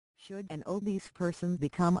Should an obese person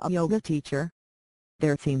become a yoga teacher?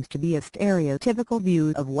 There seems to be a stereotypical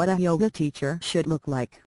view of what a yoga teacher should look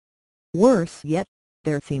like. Worse yet,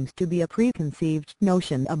 there seems to be a preconceived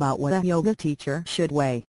notion about what a yoga teacher should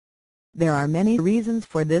weigh. There are many reasons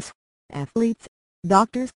for this. Athletes,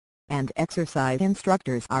 doctors, and exercise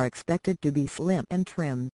instructors are expected to be slim and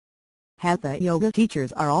trim. Hatha Yoga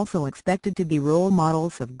teachers are also expected to be role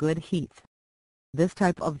models of good heath. This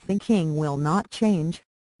type of thinking will not change,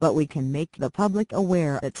 but we can make the public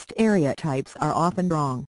aware that stereotypes are often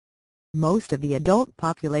wrong. Most of the adult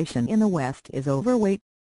population in the West is overweight.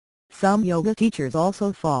 Some yoga teachers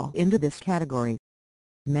also fall into this category.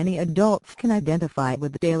 Many adults can identify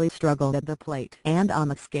with the daily struggle at the plate and on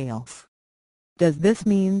the scales. Does this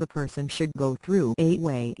mean the person should go through a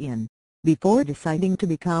weigh-in before deciding to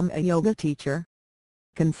become a yoga teacher?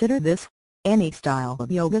 Consider this: any style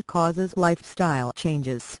of yoga causes lifestyle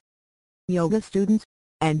changes. Yoga students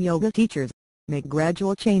and yoga teachers make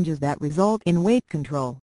gradual changes that result in weight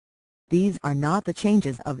control. These are not the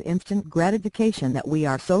changes of instant gratification that we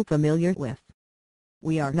are so familiar with.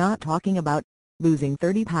 We are not talking about losing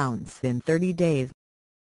 30 pounds in 30 days.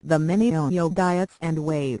 The many yo-yo diets and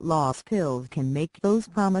weight loss pills can make those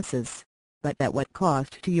promises, but at what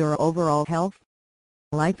cost to your overall health?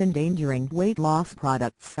 Life-endangering weight loss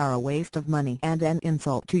products are a waste of money and an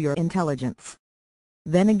insult to your intelligence.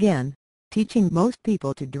 Then again, teaching most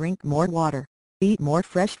people to drink more water, eat more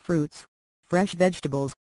fresh fruits, fresh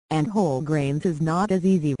vegetables, and whole grains is not as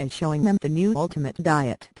easy as showing them the new ultimate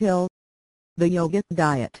diet pill. The yogic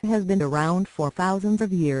diet has been around for thousands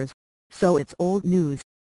of years, so it's old news.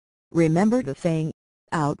 Remember the saying,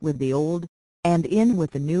 out with the old, and in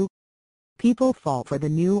with the new. People fall for the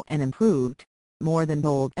new and improved, more than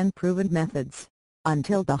old and proven methods,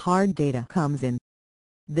 until the hard data comes in.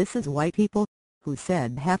 This is why people who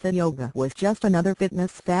said Hatha Yoga was just another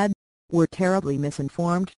fitness fad were terribly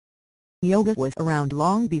misinformed. Yoga was around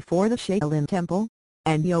long before the Shaolin Temple,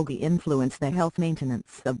 and yoga influenced the health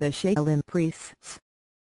maintenance of the Shaolin priests.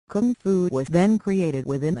 Kung Fu was then created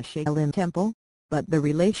within the Shaolin Temple, but the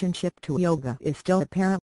relationship to yoga is still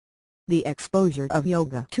apparent. The exposure of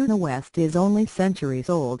yoga to the West is only centuries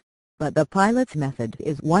old, but the pilot's method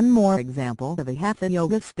is one more example of a Hatha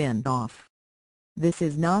Yoga spin-off. This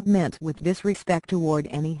is not meant with disrespect toward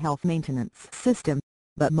any health maintenance system,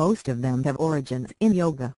 but most of them have origins in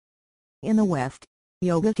yoga. In the West,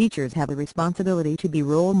 yoga teachers have a responsibility to be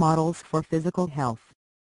role models for physical health.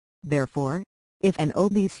 Therefore, if an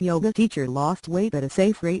obese yoga teacher lost weight at a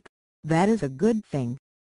safe rate, that is a good thing.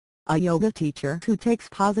 A yoga teacher who takes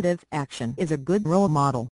positive action is a good role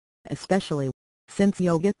model, especially since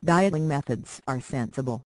yogic dieting methods are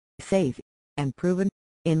sensible, safe, and proven,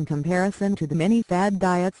 in comparison to the many fad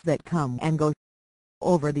diets that come and go.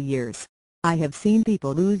 Over the years, I have seen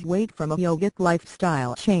people lose weight from a yogic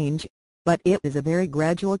lifestyle change, but it is a very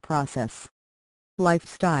gradual process.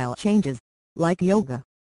 Lifestyle changes, like yoga,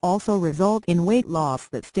 also result in weight loss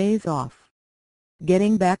that stays off.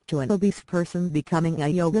 Getting back to an obese person becoming a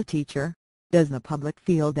yoga teacher, does the public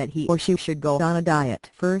feel that he or she should go on a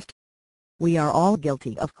diet first? We are all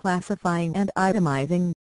guilty of classifying and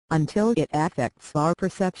itemizing, until it affects our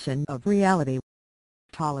perception of reality.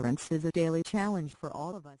 Tolerance is a daily challenge for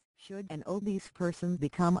all of us. Should an obese person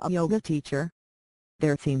become a yoga teacher?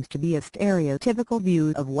 There seems to be a stereotypical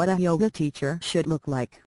view of what a yoga teacher should look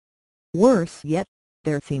like. Worse yet,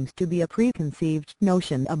 there seems to be a preconceived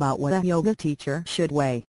notion about what a yoga teacher should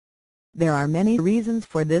weigh. There are many reasons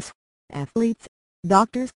for this. Athletes,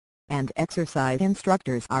 doctors, and exercise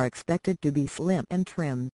instructors are expected to be slim and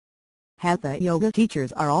trim. Hatha Yoga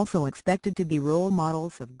teachers are also expected to be role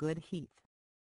models of good heath.